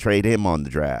draft day. Trade him on the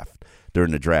draft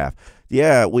during the draft.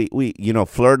 Yeah, we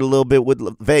flirt a little bit with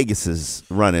Vegas's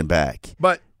running back.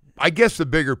 But I guess the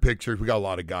bigger picture, we got a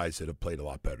lot of guys that have played a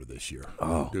lot better this year.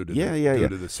 Due to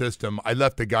the system. I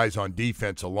left the guys on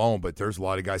defense alone, but there's a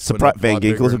lot of guys. Van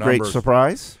Ginkel's a great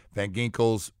surprise. Van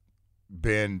Ginkel's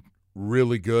been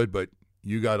really good, but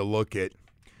you got to look at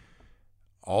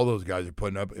all those guys are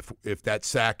putting up. If that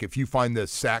sack, if you find the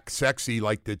sack sexy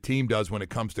like the team does when it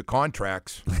comes to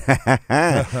contracts.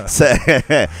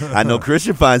 I know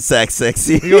Christian finds sack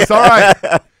sexy. He goes, all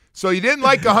right. So you didn't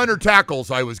like 100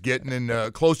 tackles I was getting,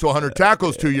 and close to 100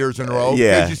 tackles 2 years in a row.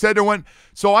 Yeah. Because you said there went.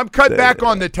 So I'm cut back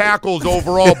on the tackles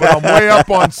overall, but I'm way up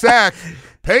on sacks.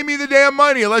 Pay me the damn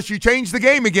money unless you change the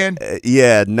game again.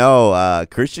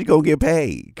 Christian gonna get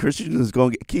paid. Christian is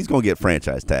he's gonna get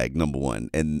franchise tag number 1,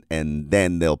 and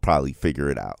then they'll probably figure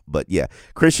it out. But yeah,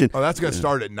 Christian. Oh, that's gonna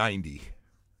start at 90.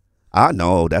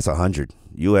 No, that's 100.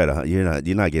 You're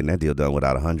not getting that deal done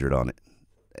without 100 on it.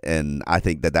 And I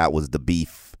think that was the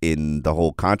beef in the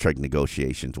whole contract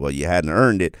negotiations. Well, you hadn't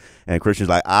earned it, and Christian's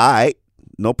like, all right,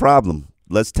 no problem.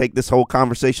 Let's take this whole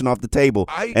conversation off the table,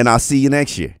 and I'll see you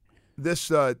next year. This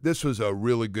was a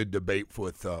really good debate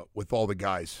with all the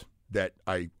guys that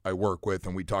I work with,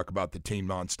 and we talk about the team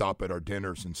nonstop at our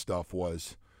dinners and stuff.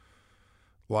 Was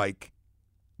like,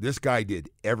 this guy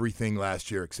did everything last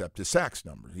year except his sacks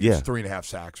number. He was 3.5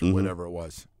 sacks or whatever it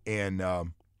was, and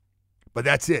but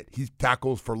that's it. He's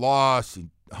tackles for loss,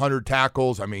 100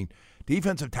 tackles. I mean,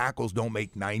 defensive tackles don't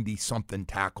make 90-something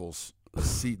tackles.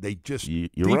 See, they just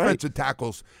defensive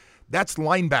tackles. That's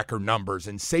linebacker numbers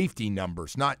and safety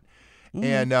numbers, not.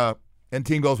 And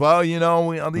team goes, well,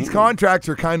 these contracts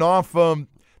are kind of off.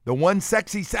 The one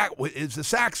sexy sack is the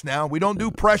sacks now. We don't do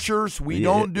pressures. We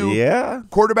don't do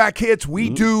quarterback hits. We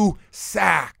do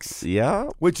sacks. Yeah,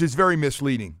 which is very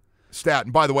misleading stat.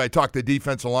 And by the way, I talked to the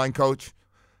defensive line coach.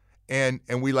 And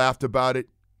we laughed about it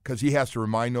because he has to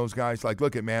remind those guys, like,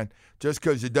 look, man, just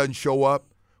because it doesn't show up,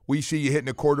 we see you hitting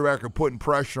a quarterback or putting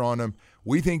pressure on him,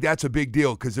 we think that's a big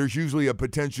deal because there's usually a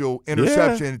potential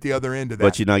interception at the other end of that.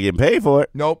 But you're not getting paid for it.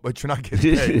 Nope, but you're not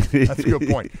getting paid. That's a good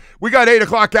point. We got 8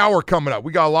 o'clock hour coming up.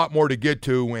 We got a lot more to get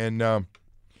to, and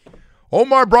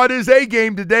Omar brought his A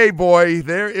game today, boy.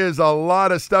 There is a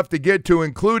lot of stuff to get to,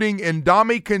 including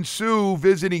Ndamukong Suh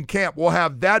visiting camp. We'll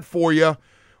have that for you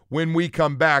when we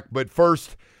come back. But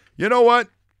first, you know what?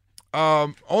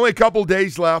 Only a couple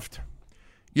days left.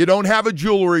 You don't have a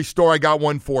jewelry store, I got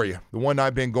one for you. The one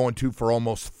I've been going to for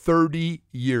almost 30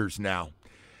 years now.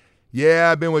 Yeah,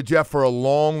 I've been with Jeff for a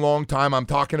long, long time. I'm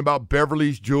talking about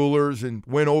Beverly's Jewelers, and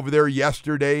went over there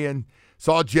yesterday and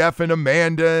saw Jeff and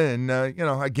Amanda. And,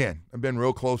 again, I've been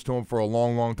real close to him for a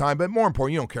long, long time. But more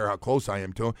important, you don't care how close I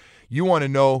am to him. You want to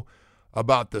know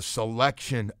about the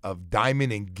selection of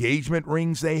diamond engagement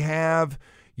rings they have.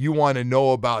 You want to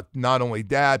know about not only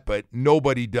that, but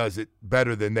nobody does it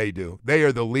better than they do. They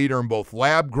are the leader in both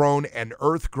lab-grown and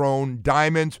earth-grown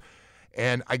diamonds.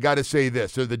 And I got to say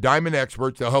this, they're the diamond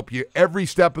experts. They'll help you every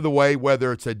step of the way,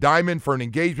 whether it's a diamond for an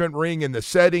engagement ring in the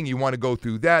setting, you want to go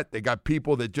through that. They got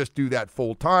people that just do that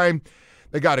full-time.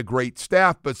 They got a great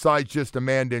staff besides just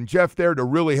Amanda and Jeff there to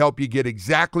really help you get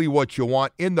exactly what you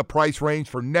want in the price range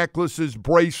for necklaces,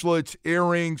 bracelets,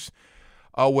 earrings,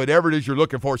 whatever it is you're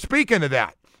looking for. Speaking of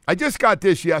that, I just got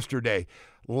this yesterday.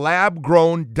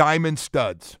 Lab-grown diamond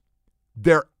studs.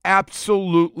 They're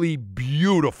absolutely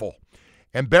beautiful.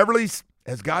 And Beverly's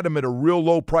has got them at a real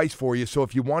low price for you. So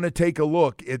if you want to take a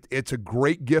look, it's a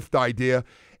great gift idea.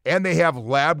 And they have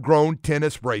lab-grown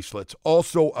tennis bracelets.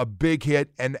 Also a big hit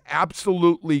and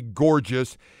absolutely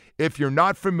gorgeous. If you're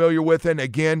not familiar with it,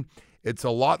 again, it's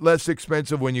a lot less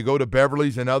expensive when you go to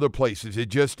Beverly's and other places. It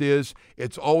just is.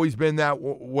 It's always been that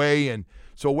way. And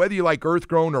so whether you like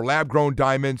earth-grown or lab-grown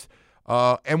diamonds,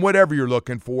 and whatever you're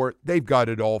looking for, they've got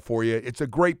it all for you. It's a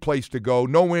great place to go.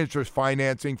 No interest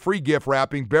financing, free gift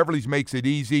wrapping. Beverly's makes it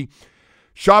easy.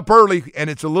 Shop early, and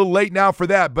it's a little late now for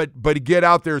that, but get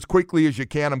out there as quickly as you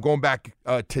can. I'm going back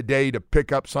today to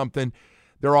pick up something.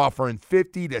 They're offering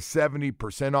 50 to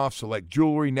 70% off select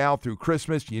jewelry now through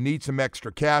Christmas. You need some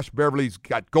extra cash. Beverly's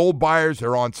got gold buyers.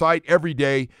 They're on site every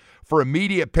day for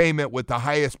immediate payment with the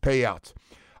highest payouts.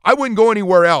 I wouldn't go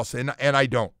anywhere else, and I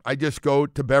don't. I just go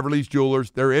to Beverly's Jewelers.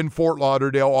 They're in Fort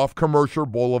Lauderdale off Commercial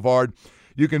Boulevard.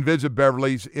 You can visit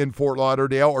Beverly's in Fort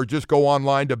Lauderdale or just go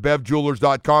online to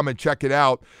bevjewelers.com and check it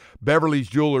out. Beverly's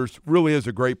Jewelers really is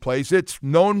a great place. It's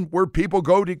known where people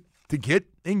go to get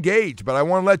engaged, but I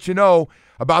want to let you know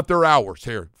about their hours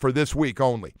here for this week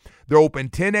only. They're open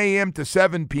 10 a.m. to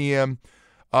 7 p.m.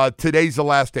 Today's the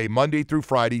last day, Monday through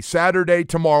Friday. Saturday,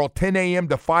 tomorrow, 10 a.m.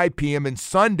 to 5 p.m. And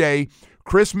Sunday,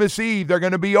 Christmas Eve, they're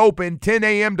going to be open 10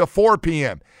 a.m. to 4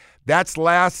 p.m. That's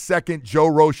last-second Joe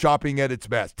Rowe shopping at its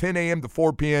best. 10 a.m. to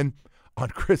 4 p.m. on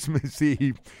Christmas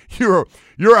Eve. You're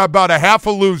about a half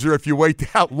a loser if you wait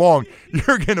that long.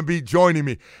 You're going to be joining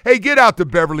me. Hey, get out to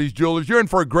Beverly's Jewelers. You're in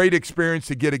for a great experience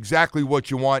to get exactly what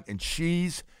you want, and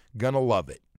she's going to love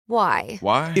it. Why?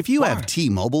 Why? If you have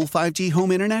T-Mobile 5G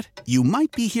home internet, you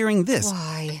might be hearing this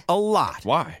Why? a lot.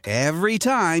 Why? Every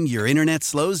time your internet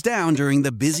slows down during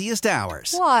the busiest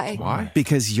hours. Why? Why?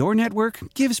 Because your network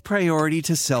gives priority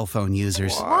to cell phone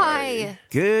users. Why?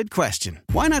 Good question.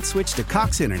 Why not switch to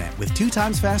Cox Internet with 2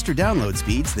 times faster download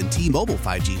speeds than T-Mobile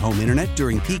 5G home internet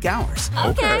during peak hours?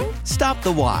 Okay. Stop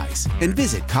the whys and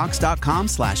visit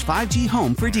cox.com/5G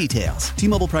home for details.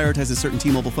 T-Mobile prioritizes certain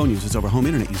T-Mobile phone users over home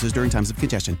internet users during times of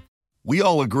congestion. We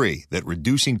all agree that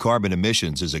reducing carbon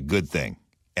emissions is a good thing.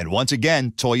 And once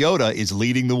again, Toyota is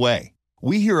leading the way.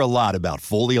 We hear a lot about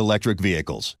fully electric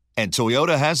vehicles, and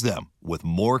Toyota has them, with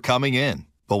more coming in.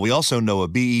 But we also know a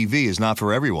BEV is not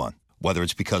for everyone, whether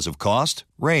it's because of cost,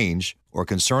 range, or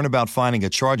concern about finding a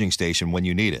charging station when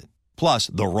you need it. Plus,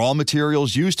 the raw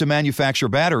materials used to manufacture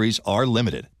batteries are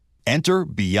limited. Enter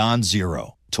Beyond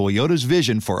Zero, Toyota's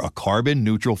vision for a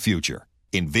carbon-neutral future.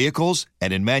 In vehicles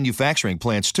and in manufacturing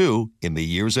plants, too, in the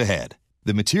years ahead.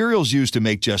 The materials used to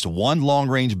make just one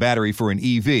long-range battery for an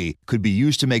EV could be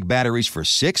used to make batteries for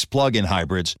 6 plug-in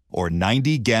hybrids or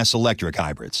 90 gas-electric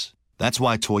hybrids. That's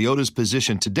why Toyota's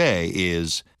position today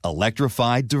is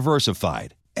electrified,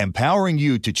 diversified, empowering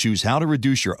you to choose how to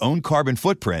reduce your own carbon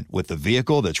footprint with the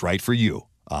vehicle that's right for you,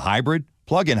 a hybrid,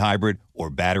 plug-in hybrid, or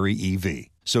battery EV.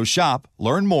 So shop,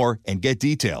 learn more, and get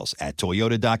details at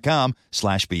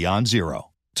toyota.com/beyond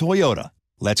zero. Toyota,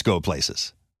 let's go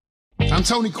places. I'm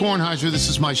Tony Kornheiser. This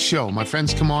is my show. My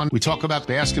friends come on. We talk about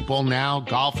basketball now,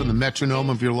 golf, and the metronome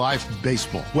of your life,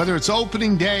 baseball. Whether it's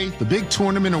opening day, the big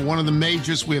tournament, or one of the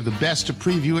majors, we have the best to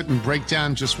preview it and break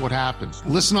down just what happened.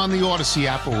 Listen on the Odyssey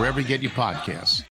app or wherever you get your podcasts.